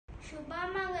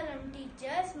Shubhamangalam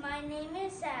teachers, my name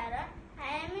is Sarah.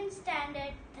 I am in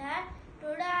standard 3rd.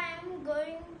 Today I am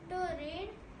going to read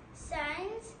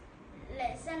science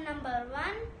lesson number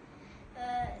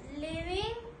 1,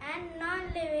 living and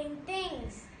non-living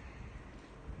things.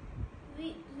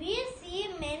 We see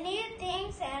many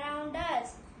things around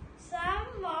us.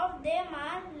 Some of them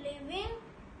are living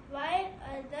while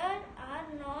others are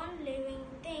non-living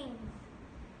things.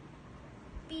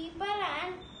 People,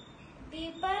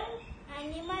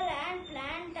 animal and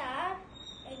plant are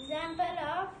example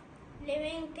of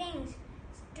living things.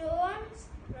 Stones,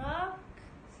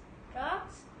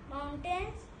 rocks,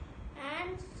 mountains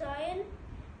and soil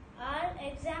are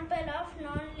example of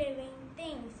non-living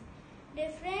things.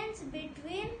 Difference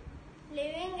between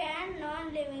living and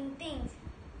non-living things.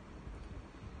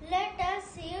 Let us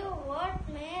see what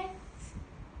makes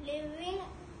living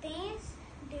things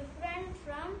different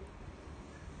from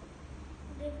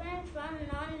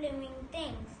non-living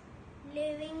things.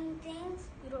 Living things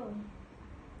grow.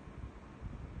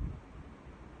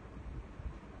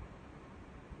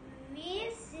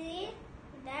 We see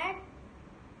that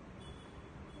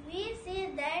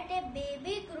a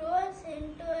baby grows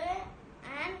into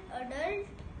an adult,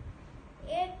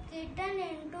 a kitten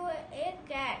into a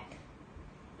cat,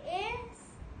 a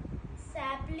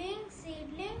sapling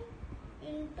seedling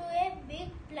into a big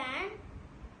plant.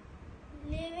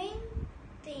 Living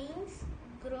things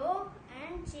grow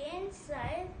and change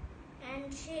size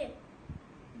and shape,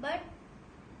 but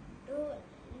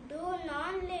do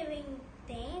non-living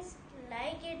things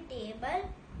like a table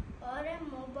or a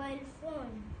mobile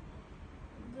phone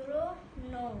grow?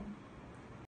 No.